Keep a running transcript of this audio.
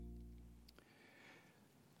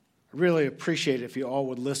I really appreciate it if you all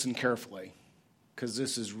would listen carefully, because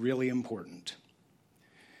this is really important.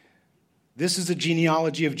 This is the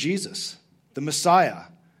genealogy of Jesus, the Messiah,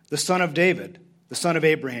 the son of David, the son of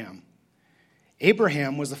Abraham.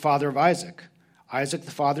 Abraham was the father of Isaac, Isaac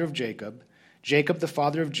the father of Jacob, Jacob the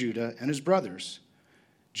father of Judah and his brothers,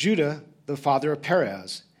 Judah the father of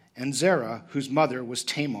Perez, and Zerah, whose mother was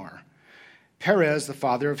Tamar, Perez the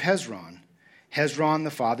father of Hezron, Hezron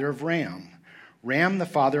the father of Ram, Ram the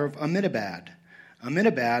father of Amminadab,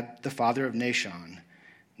 Amminadab the father of Nahshon,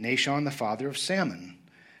 Nahshon the father of Salmon,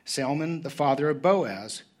 Salmon the father of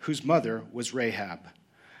Boaz, whose mother was Rahab,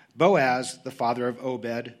 Boaz the father of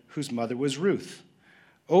Obed, whose mother was Ruth,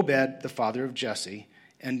 Obed the father of Jesse,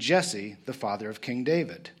 and Jesse the father of King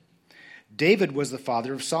David. David was the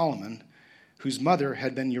father of Solomon, whose mother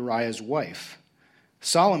had been Uriah's wife,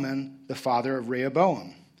 Solomon the father of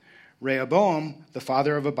Rehoboam, Rehoboam the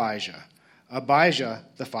father of Abijah, Abijah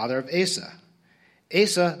the father of Asa,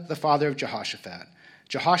 Asa the father of Jehoshaphat,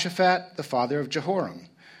 Jehoshaphat the father of Jehoram,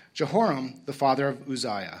 Jehoram the father of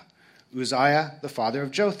Uzziah, Uzziah the father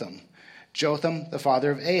of Jotham, Jotham the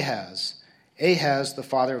father of Ahaz, Ahaz the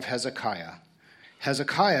father of Hezekiah,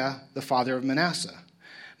 Hezekiah the father of Manasseh,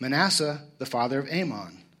 Manasseh the father of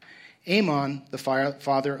Amon, Amon the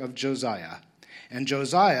father of Josiah, and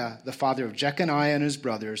Josiah the father of Jeconiah and his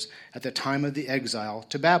brothers at the time of the exile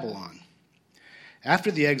to Babylon.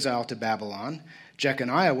 After the exile to Babylon,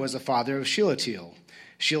 Jeconiah was the father of Shealtiel,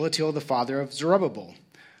 Shealtiel the father of Zerubbabel,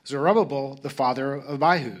 Zerubbabel the father of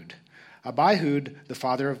Abihud, Abihud the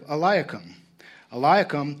father of Eliakim,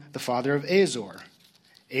 Eliakim the father of Azor,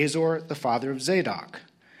 Azor the father of Zadok,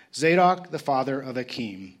 Zadok the father of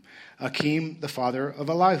Achim, Achim the father of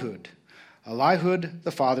Elihud, Elihud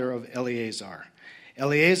the father of Eleazar,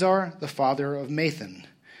 Eleazar the father of Mathan,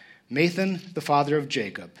 Mathan the father of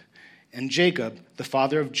Jacob, and Jacob the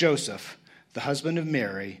father of Joseph, the husband of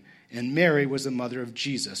Mary, and Mary was the mother of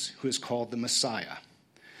Jesus, who is called the Messiah.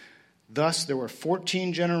 Thus there were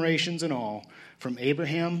 14 generations in all, from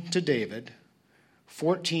Abraham to David,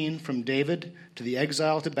 14 from David to the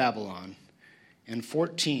exile to Babylon, and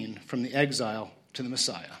 14 from the exile to the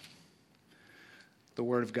Messiah. The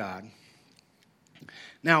Word of God.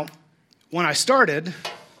 Now, when I started,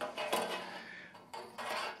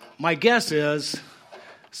 my guess is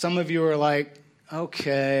some of you are like,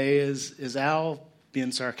 okay, is Al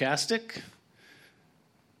being sarcastic?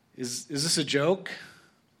 Is this a joke?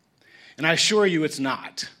 And I assure you it's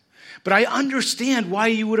not. But I understand why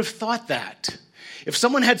you would have thought that. If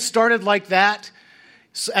someone had started like that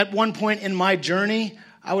at one point in my journey,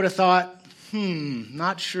 I would have thought,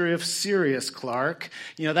 not sure if serious, Clark,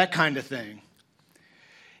 that kind of thing.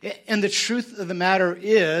 And the truth of the matter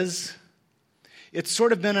is, it's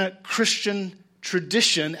sort of been a Christian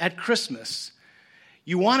tradition at Christmas.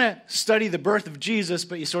 You want to study the birth of Jesus,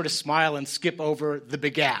 but you sort of smile and skip over the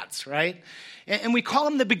begats, right? And we call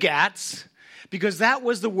them the begats because that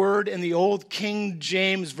was the word in the old King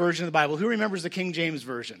James Version of the Bible. Who remembers the King James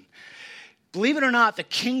Version? Believe it or not, the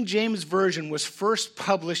King James Version was first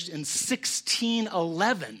published in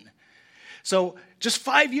 1611. So just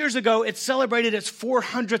 5 years ago, it celebrated its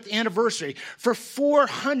 400th anniversary. For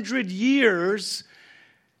 400 years,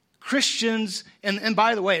 Christians, and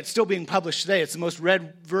by the way, it's still being published today. It's the most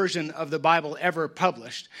read version of the Bible ever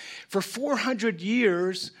published. For 400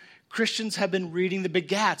 years, Christians have been reading the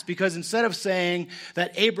begats because instead of saying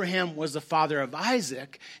that Abraham was the father of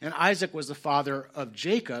Isaac and Isaac was the father of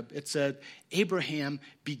Jacob, it said Abraham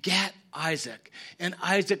begat Isaac and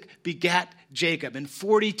Isaac begat Jacob. And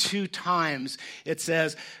 42 times it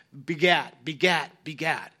says begat, begat,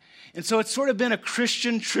 begat. And so it's sort of been a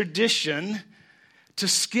Christian tradition to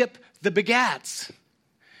skip the begats.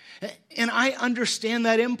 And I understand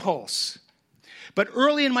that impulse. But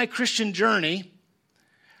early in my Christian journey,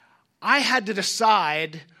 I had to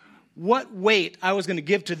decide what weight I was going to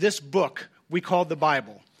give to this book we called the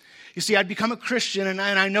Bible. You see, I'd become a Christian, and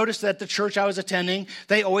I noticed that the church I was attending,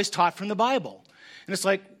 they always taught from the Bible. And it's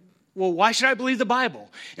like, well, why should I believe the Bible?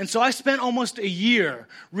 And so I spent almost a year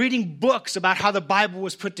reading books about how the Bible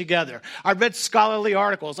was put together. I read scholarly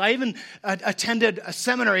articles. I even attended a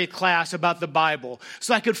seminary class about the Bible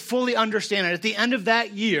so I could fully understand it. At the end of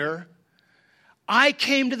that year, I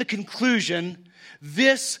came to the conclusion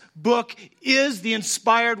this book is the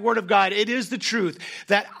inspired Word of God. It is the truth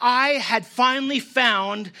that I had finally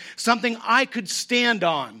found something I could stand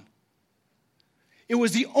on. It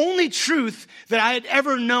was the only truth that I had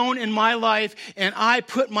ever known in my life, and I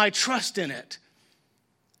put my trust in it.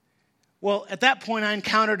 Well, at that point, I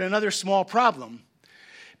encountered another small problem.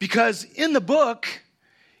 Because in the book,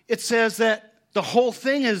 it says that The whole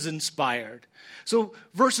thing is inspired. So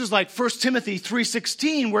verses like 1 Timothy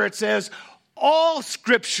 3:16, where it says, all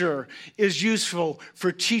Scripture is useful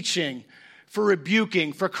for teaching, for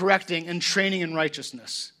rebuking, for correcting, and training in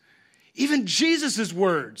righteousness. Even Jesus'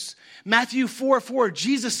 words, Matthew 4:4,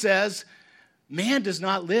 Jesus says, man does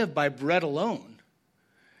not live by bread alone,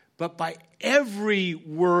 but by every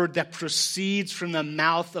word that proceeds from the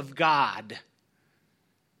mouth of God.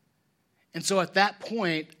 And so at that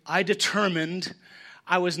point, I determined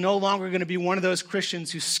I was no longer going to be one of those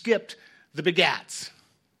Christians who skipped the begats.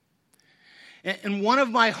 And one of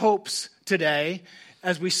my hopes today,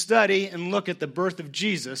 as we study and look at the birth of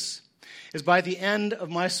Jesus, is by the end of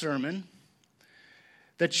my sermon,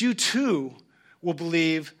 that you too will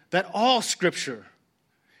believe that all Scripture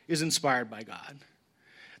is inspired by God,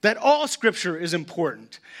 that all Scripture is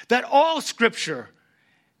important, that all Scripture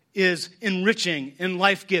is enriching and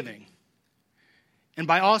life-giving. And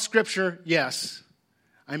by all Scripture, yes,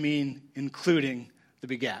 I mean including the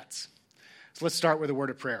begats. So let's start with a word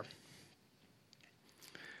of prayer.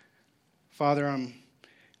 Father, I'm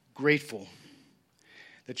grateful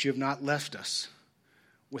that you have not left us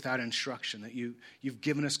without instruction, that you've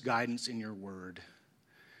given us guidance in your word.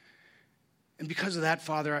 And because of that,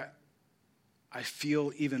 Father, I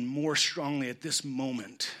feel even more strongly at this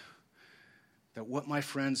moment that what my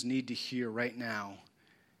friends need to hear right now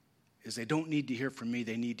is they don't need to hear from me,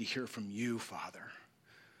 they need to hear from you, Father.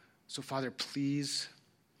 So, Father, please,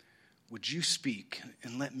 would you speak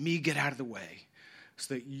and let me get out of the way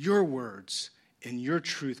so that your words and your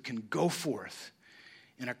truth can go forth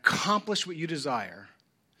and accomplish what you desire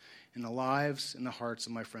in the lives and the hearts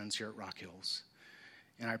of my friends here at Rock Hills.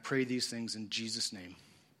 And I pray these things in Jesus' name.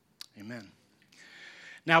 Amen.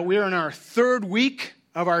 Now, we're in our third week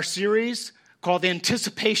of our series called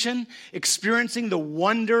Anticipation, Experiencing the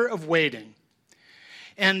Wonder of Waiting.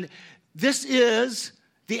 And this is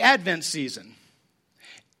the Advent season.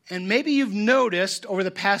 And maybe you've noticed over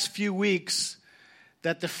the past few weeks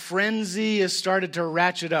that the frenzy has started to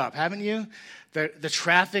ratchet up, haven't you? The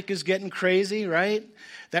traffic is getting crazy, right?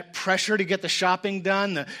 That pressure to get the shopping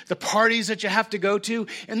done, the parties that you have to go to.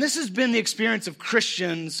 And this has been the experience of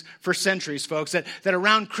Christians for centuries, folks, that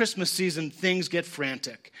around Christmas season, things get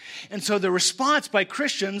frantic. And so the response by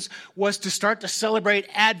Christians was to start to celebrate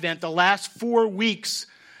Advent the last 4 weeks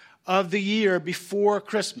of the year before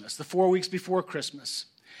Christmas, the 4 weeks before Christmas,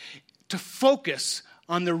 to focus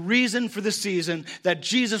on the reason for the season that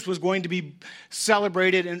Jesus was going to be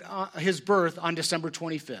celebrated in his birth on December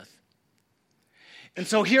 25th. And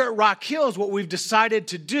so here at Rock Hills, what we've decided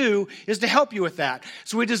to do is to help you with that.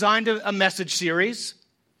 So we designed a message series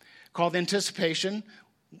called Anticipation,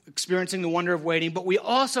 Experiencing the Wonder of Waiting. But we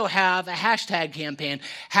also have a hashtag campaign,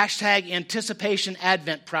 hashtag Anticipation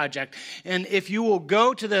Advent Project. And if you will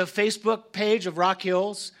go to the Facebook page of Rock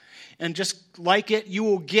Hills and just like it, you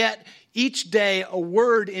will get each day a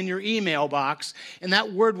word in your email box, and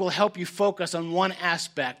that word will help you focus on one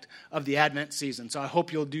aspect of the Advent season. So I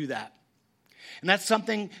hope you'll do that. And that's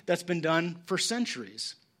something that's been done for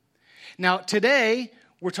centuries. Now, today,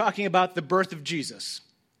 we're talking about the birth of Jesus.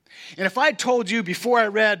 And if I had told you before I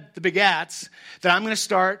read the begats that I'm going to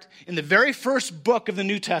start in the very first book of the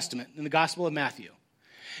New Testament, in the Gospel of Matthew,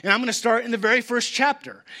 and I'm going to start in the very first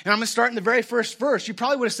chapter, and I'm going to start in the very first verse, you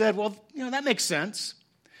probably would have said, well, that makes sense.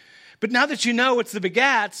 But now that you know it's the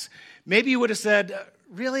begats, maybe you would have said,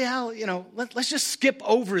 really, Al, let's just skip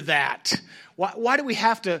over that. Why do we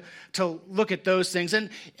have to look at those things? And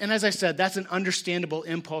as I said, that's an understandable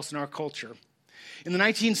impulse in our culture. In the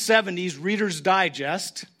 1970s, Reader's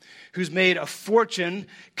Digest, who's made a fortune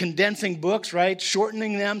condensing books, right,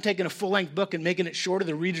 shortening them, taking a full-length book and making it shorter,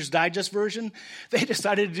 the Reader's Digest version, they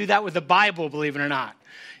decided to do that with the Bible, believe it or not.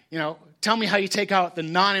 Tell me how you take out the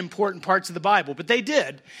non-important parts of the Bible. But they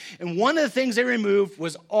did. And one of the things they removed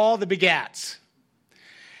was all the begats.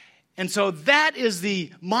 And so that is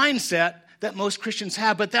the mindset that most Christians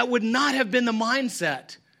have. But that would not have been the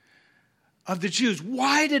mindset of the Jews.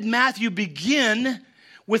 Why did Matthew begin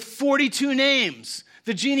with 42 names?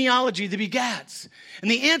 The genealogy, the begats.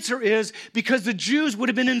 And the answer is because the Jews would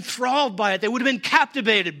have been enthralled by it. They would have been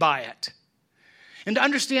captivated by it. And to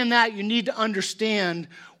understand that, you need to understand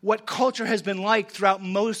what culture has been like throughout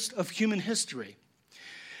most of human history.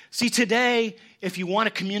 See, today, if you want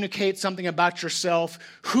to communicate something about yourself,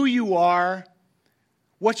 who you are,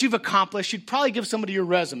 what you've accomplished, you'd probably give somebody your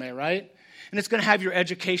resume, right? And it's going to have your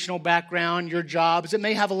educational background, your jobs. It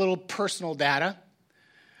may have a little personal data.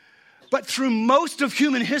 But through most of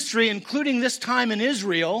human history, including this time in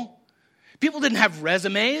Israel, people didn't have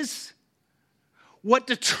resumes. What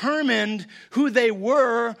determined who they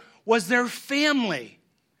were was their family.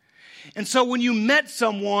 And so when you met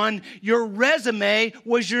someone, your resume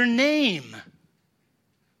was your name.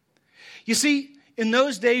 You see, in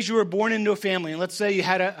those days you were born into a family, and let's say you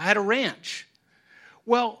had a ranch.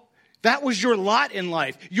 Well, that was your lot in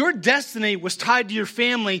life. Your destiny was tied to your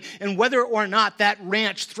family and whether or not that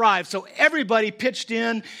ranch thrived. So everybody pitched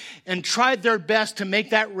in and tried their best to make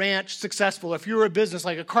that ranch successful. If you were a business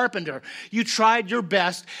like a carpenter, you tried your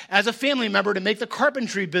best as a family member to make the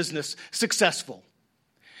carpentry business successful.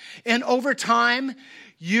 And over time,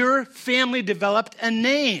 your family developed a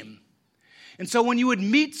name. And so when you would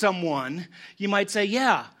meet someone, you might say,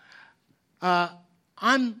 yeah,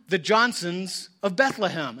 I'm the Johnsons of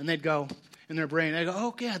Bethlehem. And they'd go, in their brain, they go,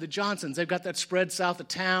 oh, yeah, the Johnsons. They've got that spread south of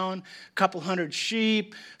town, a couple hundred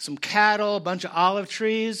sheep, some cattle, a bunch of olive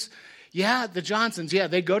trees. Yeah, the Johnsons. Yeah,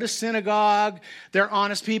 they go to synagogue. They're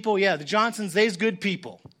honest people. Yeah, the Johnsons, they's good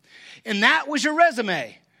people. And that was your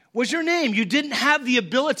resume, was your name. You didn't have the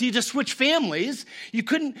ability to switch families. You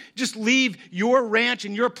couldn't just leave your ranch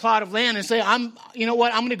and your plot of land and say, I'm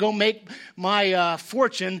going to go make my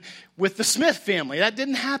fortune with the Smith family. That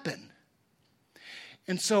didn't happen.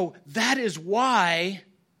 And so that is why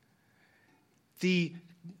the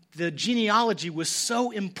genealogy was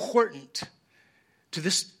so important to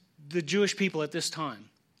the Jewish people at this time.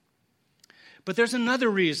 But there's another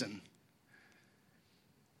reason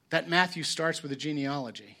that Matthew starts with a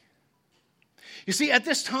genealogy. You see, at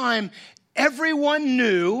this time, everyone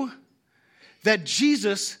knew that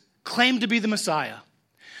Jesus claimed to be the Messiah.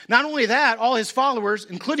 Not only that, all his followers,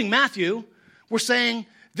 including Matthew, were saying,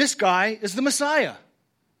 this guy is the Messiah.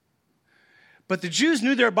 But the Jews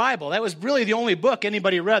knew their Bible. That was really the only book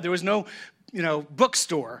anybody read. There was no,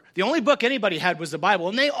 bookstore. The only book anybody had was the Bible.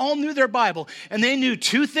 And they all knew their Bible. And they knew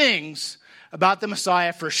two things about the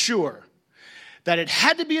Messiah for sure. That it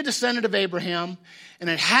had to be a descendant of Abraham, and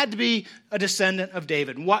it had to be a descendant of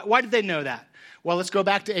David. Why did they know that? Well, let's go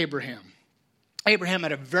back to Abraham. Abraham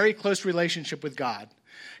had a very close relationship with God.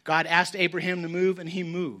 God asked Abraham to move, and he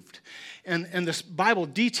moved. And this Bible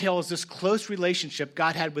details this close relationship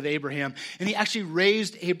God had with Abraham, and he actually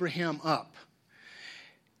raised Abraham up.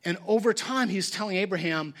 And over time, he's telling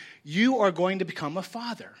Abraham, you are going to become a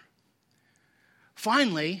father.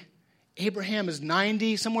 Finally, Abraham is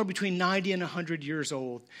 90, somewhere between 90 and 100 years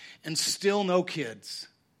old, and still no kids.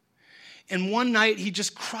 And one night, he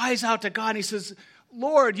just cries out to God, and he says,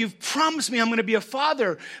 Lord, you've promised me I'm going to be a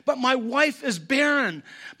father, but my wife is barren.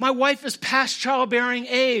 My wife is past childbearing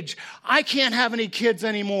age. I can't have any kids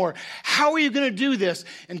anymore. How are you going to do this?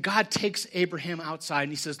 And God takes Abraham outside,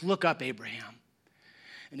 and he says, look up, Abraham.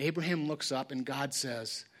 And Abraham looks up, and God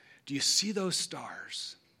says, do you see those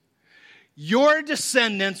stars? Your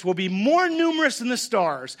descendants will be more numerous than the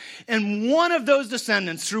stars. And one of those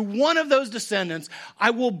descendants, through one of those descendants,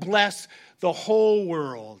 I will bless the whole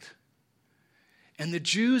world. And the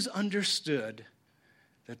Jews understood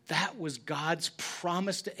that that was God's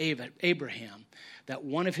promise to Abraham, that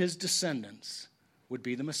one of his descendants would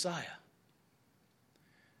be the Messiah.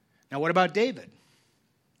 Now, what about David?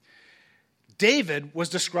 David was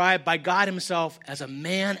described by God himself as a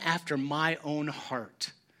man after my own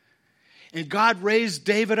heart. And God raised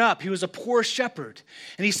David up. He was a poor shepherd.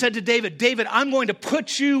 And he said to David, David, I'm going to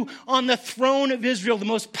put you on the throne of Israel, the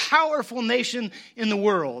most powerful nation in the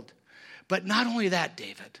world. But not only that,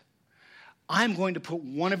 David, I'm going to put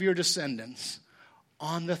one of your descendants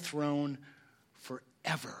on the throne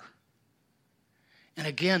forever. And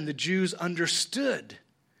again, the Jews understood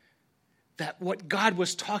that what God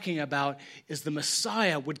was talking about is the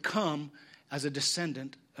Messiah would come as a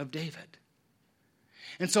descendant of David.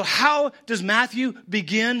 And so how does Matthew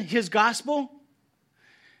begin his gospel?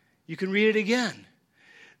 You can read it again.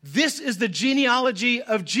 This is the genealogy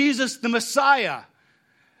of Jesus, the Messiah,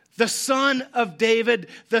 the son of David,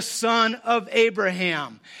 the son of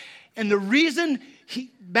Abraham. And the reason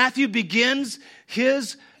Matthew begins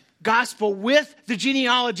his gospel with the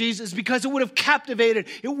genealogies is because it would have captivated,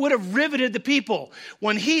 it would have riveted the people.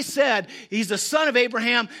 When he said he's the son of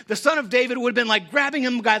Abraham, the son of David, it would have been like grabbing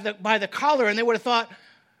him by the collar, and they would have thought,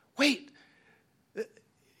 wait,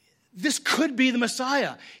 this could be the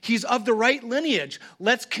Messiah. He's of the right lineage.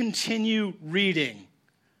 Let's continue reading.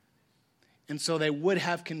 And so they would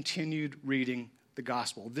have continued reading the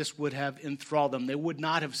gospel. This would have enthralled them. They would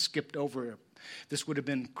not have skipped over it. This would have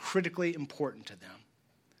been critically important to them.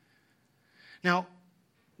 Now,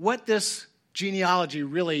 what this genealogy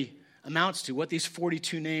really amounts to, what these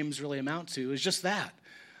 42 names really amount to, is just that.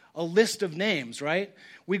 A list of names, right?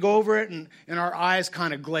 We go over it and our eyes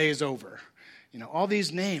kind of glaze over. All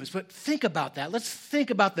these names. But think about that. Let's think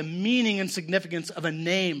about the meaning and significance of a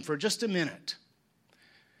name for just a minute.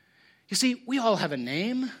 You see, we all have a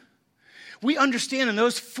name. We understand in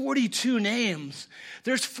those 42 names,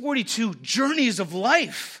 there's 42 journeys of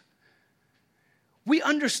life. We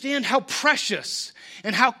understand how precious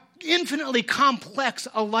and how infinitely complex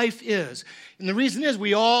a life is. And the reason is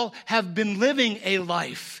we all have been living a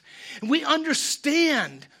life. And we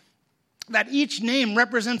understand that each name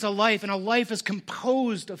represents a life, and a life is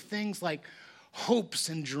composed of things like hopes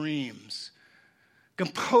and dreams,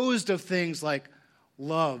 composed of things like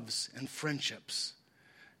loves and friendships,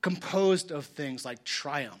 composed of things like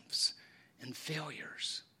triumphs and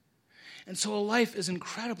failures. And so a life is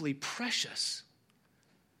incredibly precious.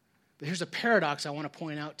 But here's a paradox I want to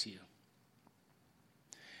point out to you.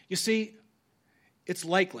 You see, it's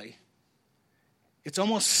likely, it's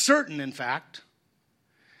almost certain, in fact,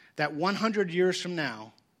 that 100 years from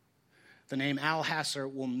now, the name Al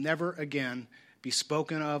Hasser will never again be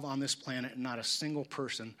spoken of on this planet, and not a single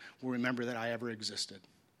person will remember that I ever existed.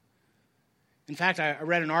 In fact, I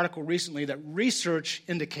read an article recently that research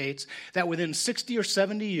indicates that within 60 or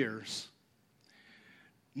 70 years,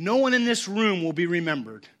 no one in this room will be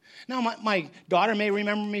remembered. Now, my daughter may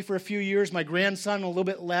remember me for a few years, my grandson a little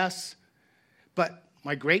bit less, but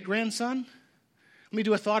my great-grandson? Let me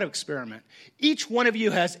do a thought experiment. Each one of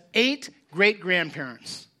you has 8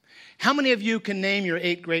 great-grandparents. How many of you can name your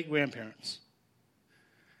 8 great-grandparents?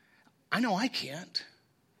 I know I can't.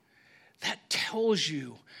 That tells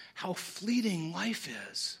you how fleeting life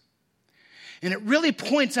is. And it really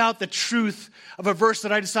points out the truth of a verse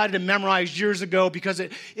that I decided to memorize years ago because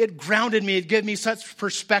it grounded me. It gave me such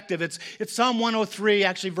perspective. It's Psalm 103,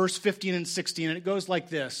 actually verse 15 and 16, and it goes like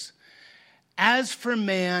this. As for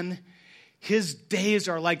man, his days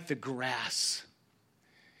are like the grass.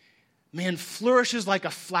 Man flourishes like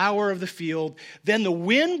a flower of the field. Then the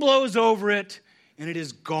wind blows over it, and it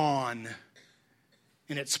is gone.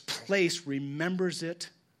 And its place remembers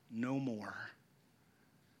it no more.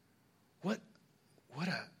 What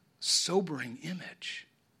a sobering image.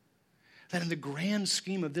 That in the grand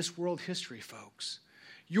scheme of this world history, folks,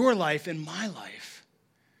 your life and my life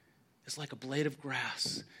is like a blade of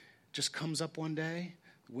grass. Just comes up one day,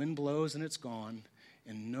 the wind blows and it's gone,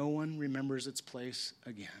 and no one remembers its place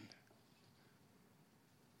again.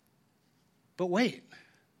 But wait,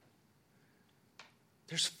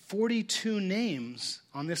 there's 42 names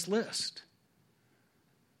on this list.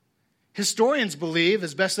 Historians believe,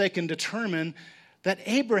 as best they can determine, that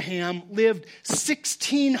Abraham lived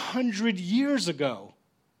 1,600 years ago.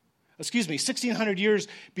 1,600 years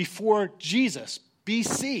before Jesus,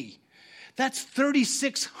 BC. That's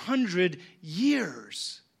 3,600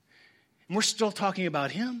 years. And we're still talking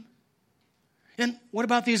about him. And what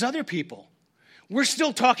about these other people? We're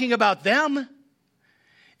still talking about them.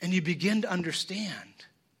 And you begin to understand.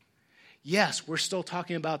 Yes, we're still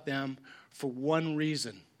talking about them for one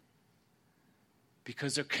reason.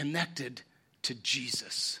 Because they're connected to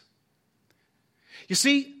Jesus. You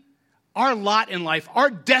see, our lot in life,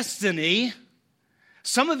 our destiny,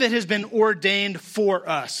 some of it has been ordained for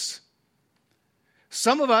us.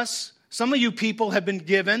 Some of you people have been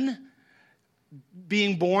given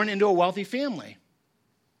being born into a wealthy family.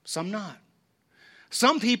 Some not.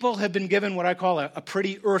 Some people have been given what I call a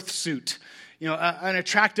pretty earth suit, an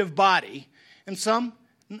attractive body, and some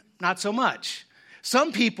not so much.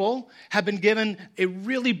 Some people have been given a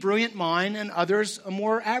really brilliant mind and others a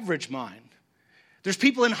more average mind. There's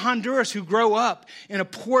people in Honduras who grow up in a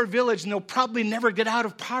poor village and they'll probably never get out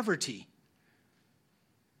of poverty.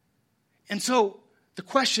 And so the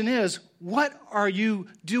question is, what are you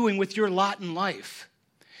doing with your lot in life?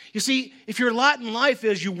 You see, if your lot in life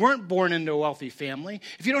is you weren't born into a wealthy family,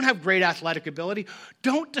 if you don't have great athletic ability,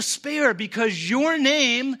 don't despair because your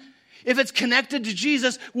name, if it's connected to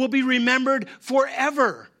Jesus, will be remembered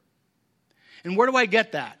forever. And where do I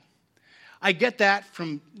get that? I get that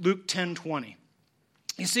from Luke 10:20.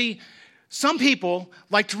 You see, some people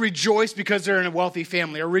like to rejoice because they're in a wealthy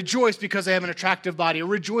family, or rejoice because they have an attractive body, or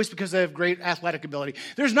rejoice because they have great athletic ability.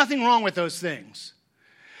 There's nothing wrong with those things.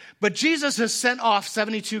 But Jesus has sent off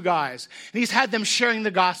 72 guys, and he's had them sharing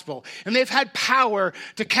the gospel, and they've had power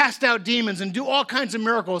to cast out demons and do all kinds of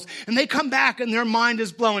miracles, and they come back and their mind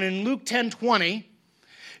is blown. In Luke 10:20,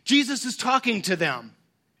 Jesus is talking to them,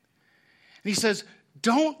 and he says,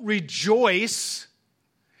 don't rejoice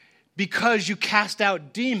because you cast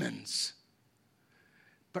out demons,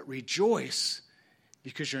 but rejoice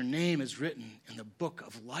because your name is written in the book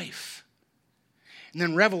of life. And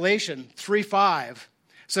then Revelation 3:5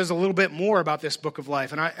 says a little bit more about this book of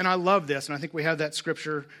life. And I love this, and I think we have that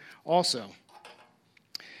scripture also.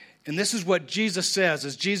 And this is what Jesus says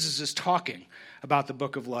as Jesus is talking about the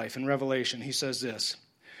book of life in Revelation. He says this,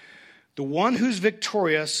 the one who's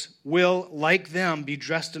victorious will, like them, be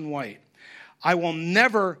dressed in white. I will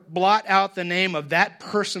never blot out the name of that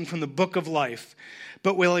person from the book of life,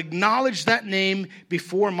 but will acknowledge that name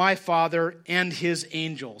before my Father and his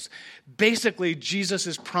angels. Basically, Jesus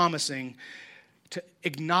is promising to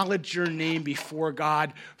acknowledge your name before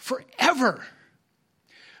God forever.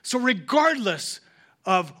 So regardless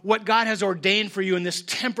of what God has ordained for you in this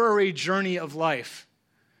temporary journey of life,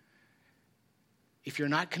 if you're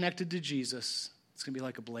not connected to Jesus, it's going to be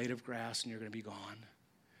like a blade of grass and you're going to be gone.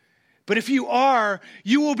 But if you are,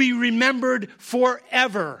 you will be remembered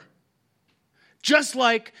forever, just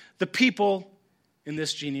like the people in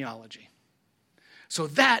this genealogy. So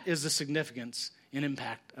that is the significance and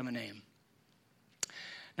impact of a name.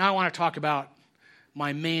 Now I want to talk about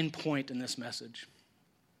my main point in this message.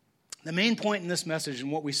 The main point in this message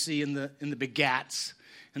and what we see in the begats,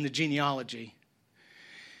 in the genealogy,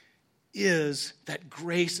 is that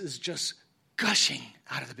grace is just gushing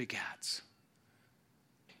out of the begats.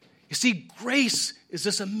 You see, grace is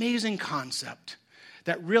this amazing concept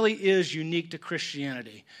that really is unique to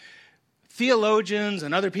Christianity. Theologians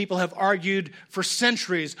and other people have argued for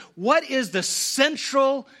centuries, what is the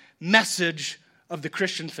central message of the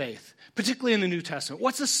Christian faith, particularly in the New Testament?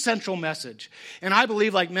 What's the central message? And I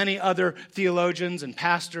believe, like many other theologians and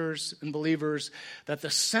pastors and believers, that the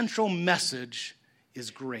central message is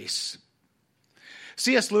grace.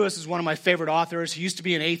 C.S. Lewis is one of my favorite authors. He used to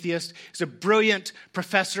be an atheist. He's a brilliant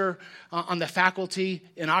professor on the faculty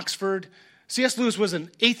in Oxford. C.S. Lewis was an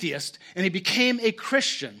atheist, and he became a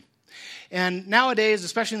Christian. And nowadays,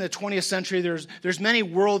 especially in the 20th century, there's many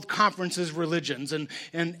world conferences, religions, and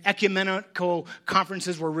ecumenical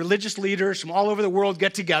conferences where religious leaders from all over the world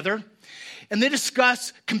get together, and they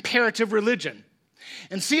discuss comparative religion.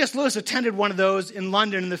 And C.S. Lewis attended one of those in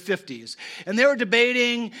London in the 50s. And they were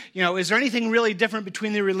debating, is there anything really different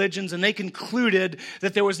between the religions? And they concluded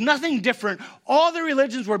that there was nothing different. All the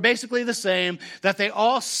religions were basically the same, that they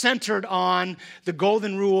all centered on the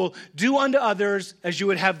golden rule, do unto others as you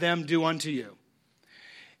would have them do unto you.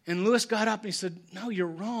 And Lewis got up and he said, no, you're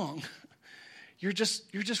wrong. You're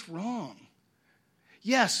just wrong.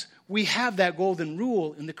 Yes, we have that golden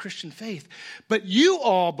rule in the Christian faith, but you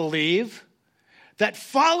all believe that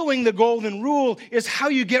following the golden rule is how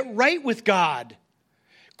you get right with God.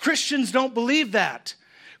 Christians don't believe that.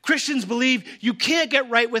 Christians believe you can't get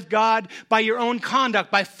right with God by your own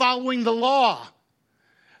conduct, by following the law.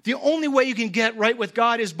 The only way you can get right with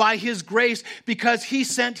God is by his grace, because he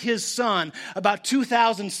sent his son about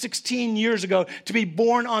 2016 years ago to be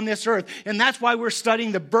born on this earth. And that's why we're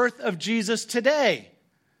studying the birth of Jesus today.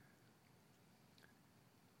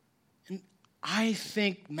 I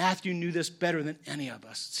think Matthew knew this better than any of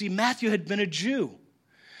us. See, Matthew had been a Jew.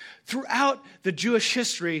 Throughout the Jewish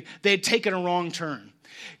history, they had taken a wrong turn.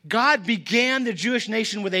 God began the Jewish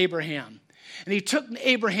nation with Abraham, and he took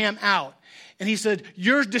Abraham out, and he said,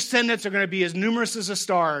 your descendants are going to be as numerous as the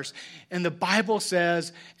stars. And the Bible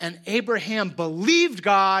says, and Abraham believed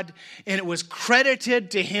God, and it was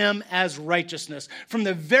credited to him as righteousness. From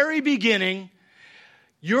the very beginning,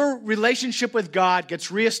 your relationship with God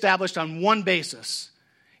gets reestablished on one basis,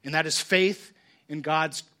 and that is faith in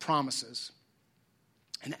God's promises.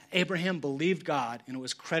 And Abraham believed God, and it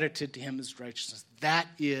was credited to him as righteousness. That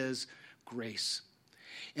is grace.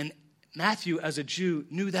 And Matthew, as a Jew,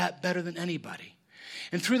 knew that better than anybody.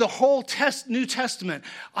 And through the whole New Testament,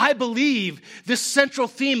 I believe this central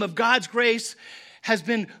theme of God's grace has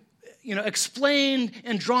been explained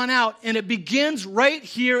and drawn out, and it begins right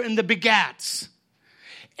here in the begats.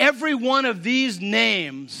 Every one of these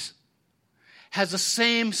names has the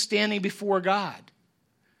same standing before God,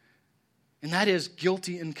 and that is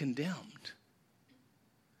guilty and condemned.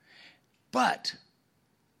 But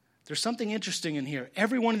there's something interesting in here.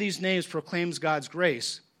 Every one of these names proclaims God's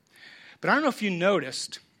grace. But I don't know if you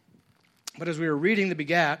noticed, but as we were reading the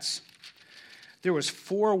begats, there was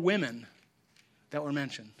 4 women that were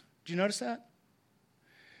mentioned. Did you notice that?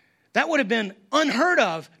 That would have been unheard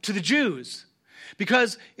of to the Jews.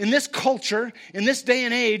 Because in this culture, in this day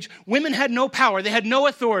and age, women had no power. They had no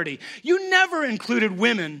authority. You never included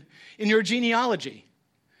women in your genealogy.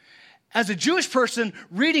 As a Jewish person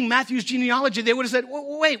reading Matthew's genealogy, they would have said,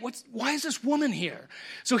 wait, why is this woman here?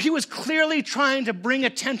 So he was clearly trying to bring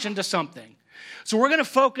attention to something. So we're going to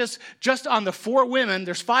focus just on the 4 women.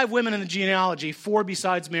 There's 5 women in the genealogy, 4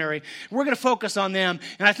 besides Mary. We're going to focus on them.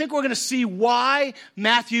 And I think we're going to see why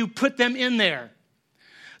Matthew put them in there.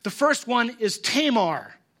 The first one is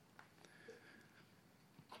Tamar.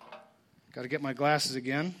 Got to get my glasses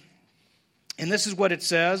again. And this is what it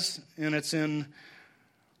says, and it's in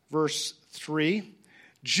verse 3.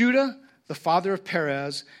 Judah, the father of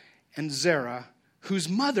Perez, and Zerah, whose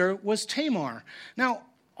mother was Tamar. Now,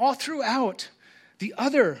 all throughout the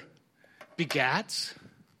other begats,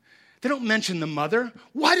 they don't mention the mother.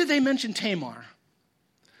 Why do they mention Tamar?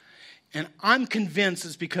 And I'm convinced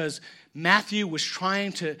it's because Matthew was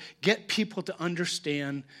trying to get people to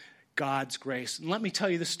understand God's grace. And let me tell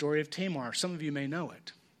you the story of Tamar. Some of you may know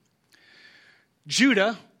it.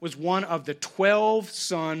 Judah was one of the 12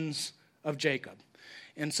 sons of Jacob.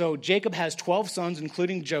 And so Jacob has 12 sons,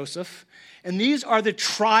 including Joseph. And these are the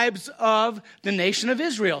tribes of the nation of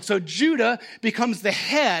Israel. So Judah becomes the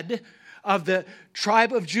head of the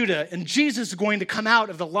tribe of Judah. And Jesus is going to come out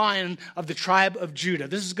of the line of the tribe of Judah.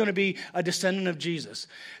 This is going to be a descendant of Jesus.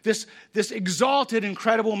 This exalted,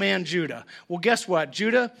 incredible man, Judah. Well, guess what?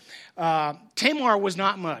 Tamar was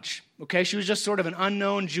not much. Okay, she was just sort of an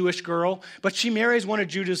unknown Jewish girl, but she marries one of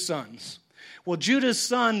Judah's sons. Well, Judah's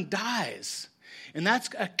son dies. And that's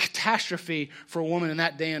a catastrophe for a woman in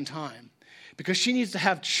that day and time because she needs to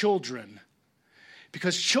have children.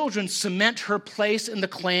 Because children cement her place in the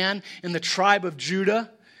clan, in the tribe of Judah.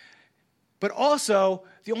 But also,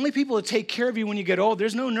 the only people that take care of you when you get old,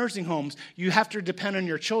 there's no nursing homes. You have to depend on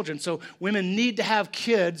your children. So women need to have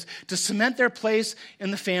kids to cement their place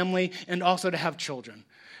in the family and also to have children.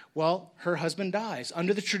 Well, her husband dies.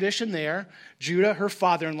 Under the tradition there, Judah, her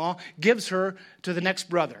father-in-law, gives her to the next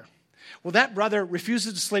brother. Well, that brother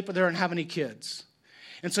refuses to sleep with her and have any kids.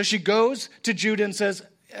 And so she goes to Judah and says,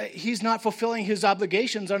 he's not fulfilling his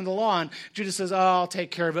obligations under the law. And Judah says, I'll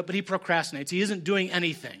take care of it. But he procrastinates. He isn't doing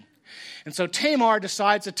anything. And so Tamar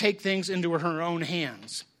decides to take things into her own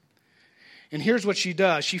hands. And here's what she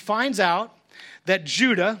does. She finds out that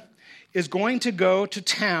Judah is going to go to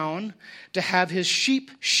town to have his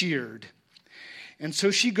sheep sheared. And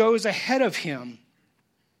so she goes ahead of him.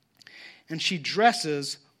 And she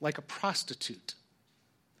dresses like a prostitute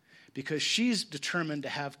because she's determined to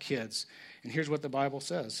have kids. And here's what the Bible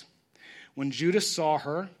says. When Judah saw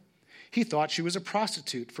her, he thought she was a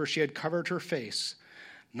prostitute, for she had covered her face.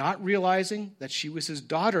 Not realizing that she was his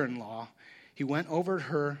daughter-in-law, he went over to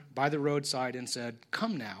her by the roadside and said,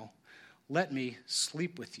 "Come now, let me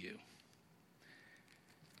sleep with you."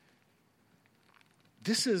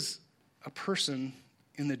 This is a person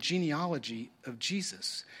in the genealogy of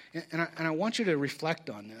Jesus. And I want you to reflect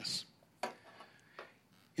on this.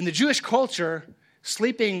 In the Jewish culture,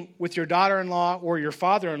 sleeping with your daughter-in-law or your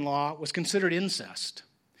father-in-law was considered incest.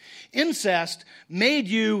 Incest made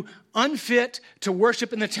you unfit to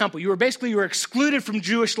worship in the temple. You were excluded from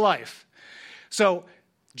Jewish life. So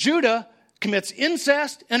Judah commits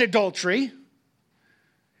incest and adultery.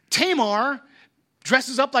 Tamar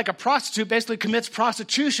dresses up like a prostitute, basically commits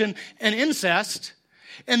prostitution and incest.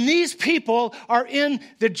 And these people are in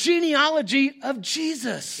the genealogy of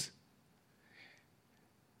Jesus.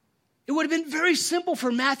 It would have been very simple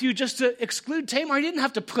for Matthew just to exclude Tamar. He didn't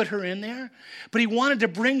have to put her in there. But he wanted to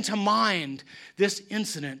bring to mind this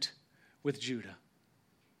incident with Judah.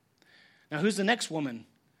 Now, who's the next woman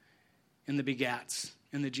in the begats,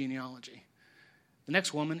 in the genealogy? The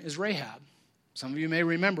next woman is Rahab. Some of you may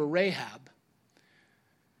remember Rahab.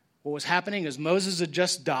 What was happening is Moses had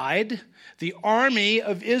just died. The army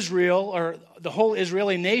of Israel, or the whole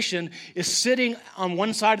Israeli nation, is sitting on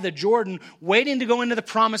one side of the Jordan waiting to go into the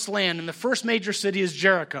promised land. And the first major city is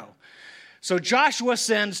Jericho. So Joshua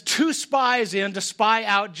sends 2 spies in to spy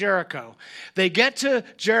out Jericho. They get to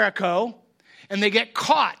Jericho and they get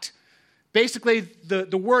caught. Basically, the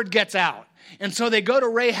word gets out. And so they go to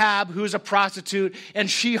Rahab, who's a prostitute, and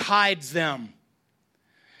she hides them.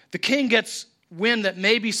 The king gets wind that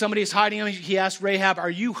maybe somebody is hiding him. He asks Rahab, "Are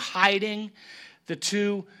you hiding the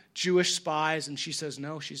 2 Jewish spies?" And she says,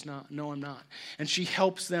 "No, she's not. No, I'm not." And she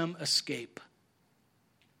helps them escape.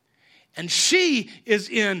 And she is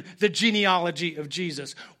in the genealogy of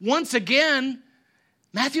Jesus. Once again,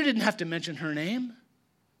 Matthew didn't have to mention her name,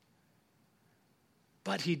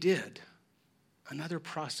 but he did. Another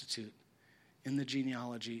prostitute in the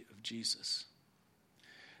genealogy of Jesus.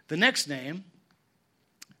 The next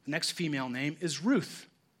female name is Ruth.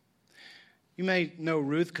 You may know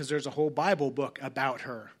Ruth because there's a whole Bible book about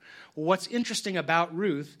her. Well, what's interesting about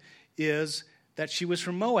Ruth is that she was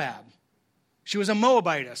from Moab. She was a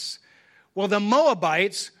Moabitess. Well, the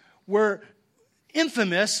Moabites were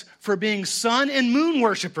infamous for being sun and moon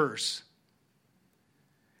worshipers.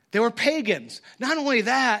 They were pagans. Not only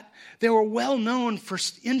that, they were well known for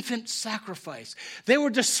infant sacrifice. They were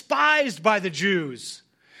despised by the Jews.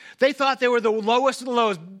 They thought they were the lowest of the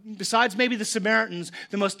lowest, besides maybe the Samaritans,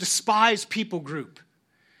 the most despised people group.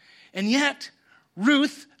 And yet,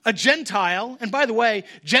 Ruth, a Gentile, and by the way,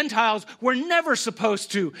 Gentiles were never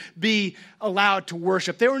supposed to be allowed to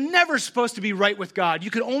worship. They were never supposed to be right with God.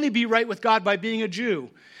 You could only be right with God by being a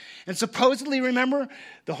Jew. And supposedly, remember,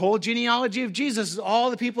 the whole genealogy of Jesus is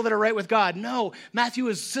all the people that are right with God. No, Matthew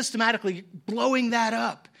is systematically blowing that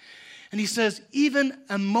up. And he says, even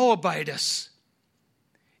a Moabitess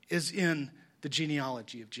is in the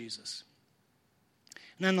genealogy of Jesus.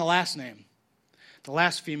 And then the last name, the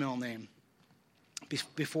last female name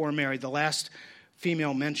before Mary, the last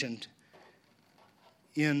female mentioned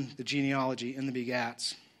in the genealogy, in the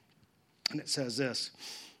begats. And it says this.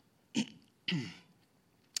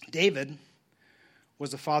 David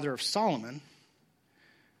was the father of Solomon,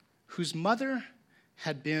 whose mother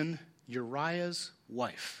had been Uriah's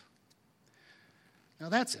wife. Now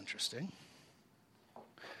that's interesting.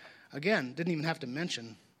 Again, didn't even have to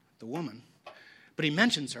mention the woman, but he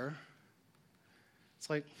mentions her. It's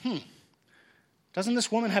like, doesn't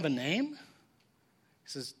this woman have a name? He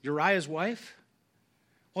says, Uriah's wife?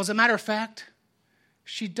 Well, as a matter of fact,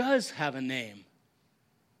 she does have a name.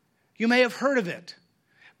 You may have heard of it.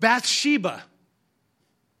 Bathsheba.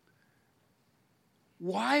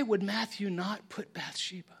 Why would Matthew not put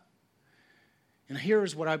Bathsheba? And here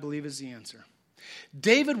is what I believe is the answer.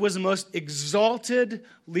 David was the most exalted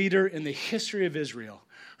leader in the history of Israel.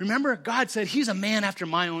 Remember, God said, he's a man after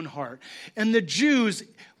my own heart. And the Jews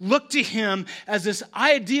looked to him as this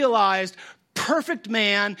idealized, perfect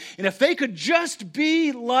man. And if they could just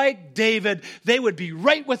be like David, they would be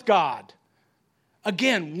right with God.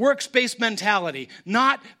 Again, works-based mentality,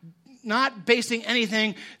 not basing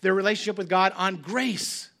anything, their relationship with God, on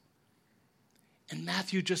grace. And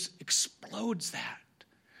Matthew just explodes that.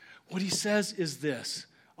 What he says is this.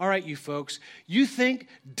 All right, you folks, you think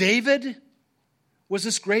David was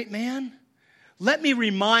this great man? Let me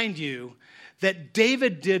remind you that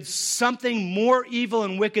David did something more evil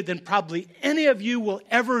and wicked than probably any of you will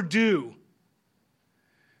ever do.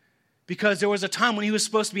 Because there was a time when he was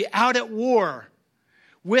supposed to be out at war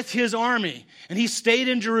with his army, and he stayed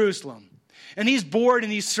in Jerusalem. And he's bored,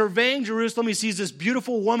 and he's surveying Jerusalem. He sees this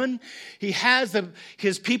beautiful woman. He has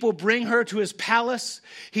his people bring her to his palace.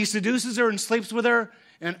 He seduces her and sleeps with her,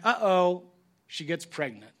 and she gets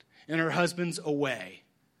pregnant, and her husband's away.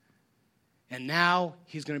 And now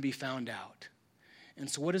he's going to be found out. And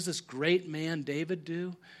so what does this great man David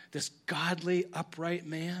do? This godly, upright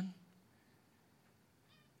man?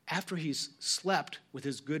 After he's slept with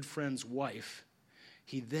his good friend's wife,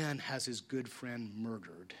 he then has his good friend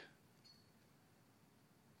murdered.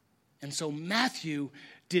 And so Matthew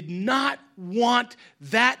did not want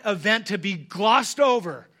that event to be glossed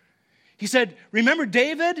over. He said, remember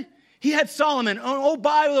David? He had Solomon. Oh,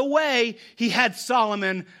 by the way, he had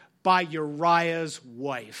Solomon by Uriah's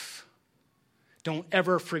wife. Don't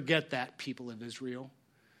ever forget that, people of Israel.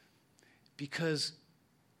 Because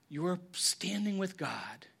your standing with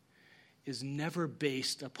God is never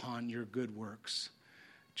based upon your good works,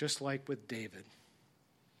 just like with David.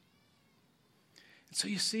 And so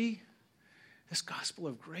you see, this gospel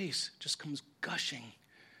of grace just comes gushing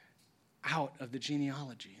out of the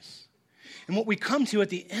genealogies. And what we come to at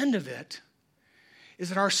the end of it is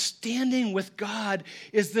that our standing with God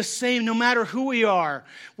is the same no matter who we are.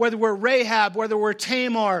 Whether we're Rahab, whether we're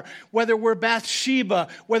Tamar, whether we're Bathsheba,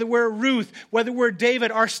 whether we're Ruth, whether we're David,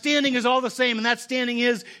 our standing is all the same, and that standing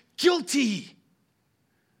is guilty,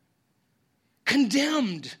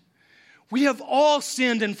 condemned. We have all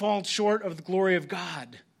sinned and fallen short of the glory of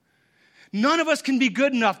God. None of us can be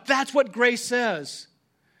good enough. That's what grace says.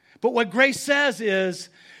 But what grace says is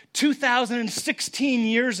 2016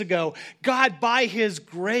 years ago, God, by his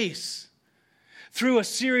grace, through a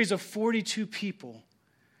series of 42 people,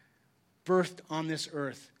 birthed on this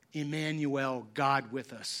earth Emmanuel, God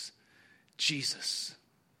with us, Jesus.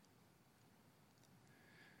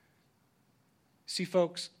 See,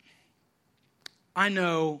 folks, I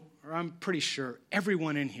know, or I'm pretty sure,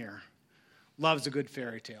 everyone in here loves a good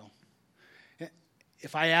fairy tale.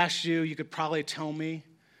 If I asked you, you could probably tell me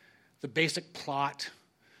the basic plot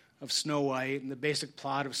of Snow White and the basic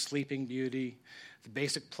plot of Sleeping Beauty, the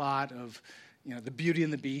basic plot of, the Beauty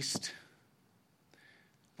and the Beast.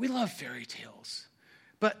 We love fairy tales,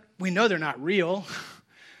 but we know they're not real.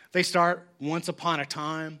 They start once upon a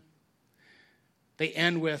time. They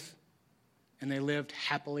end with, and they lived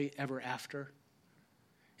happily ever after.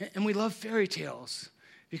 And we love fairy tales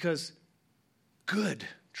because good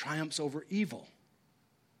triumphs over evil.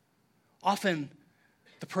 Often,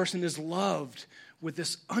 the person is loved with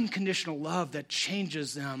this unconditional love that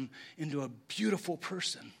changes them into a beautiful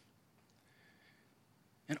person.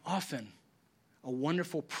 And often, a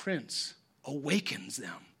wonderful prince awakens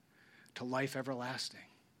them to life everlasting.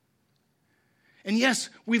 And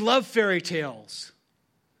yes, we love fairy tales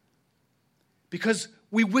because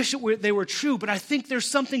we wish they were true, but I think there's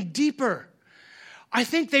something deeper. I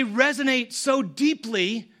think they resonate so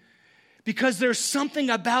deeply because there's something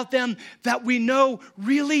about them that we know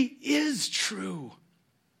really is true.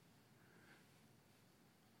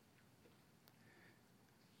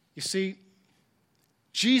 You see,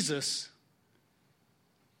 Jesus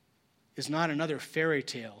is not another fairy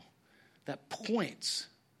tale that points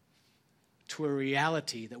to a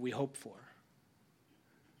reality that we hope for.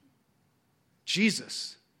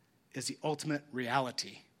 Jesus is the ultimate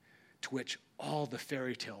reality to which all the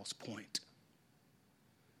fairy tales point.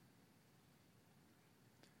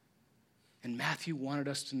 And Matthew wanted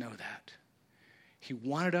us to know that. He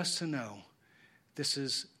wanted us to know this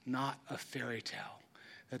is not a fairy tale,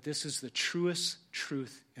 that this is the truest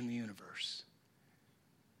truth in the universe.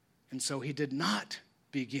 And so he did not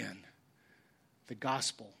begin the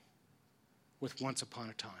gospel with once upon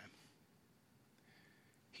a time.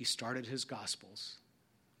 He started his gospels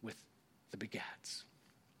with the begats.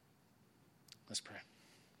 Let's pray.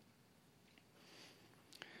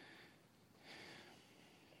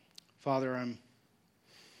 Father, I'm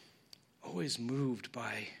always moved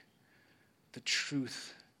by the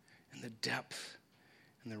truth and the depth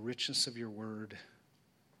and the richness of your word.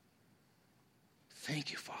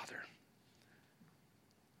 Thank you, Father,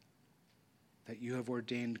 that you have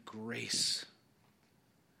ordained grace.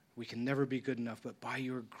 We can never be good enough, but by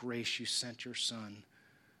your grace you sent your Son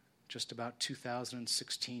just about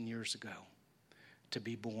 2016 years ago to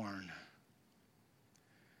be born.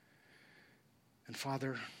 And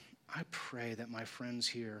Father, I pray that my friends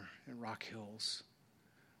here at Rock Hills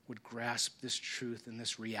would grasp this truth and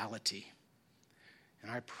this reality.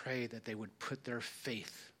 And I pray that they would put their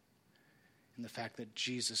faith in the fact that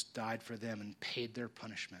Jesus died for them and paid their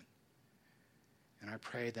punishment. And I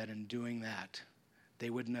pray that in doing that, they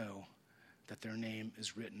would know that their name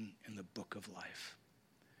is written in the book of life.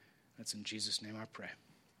 That's in Jesus' name I pray.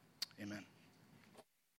 Amen.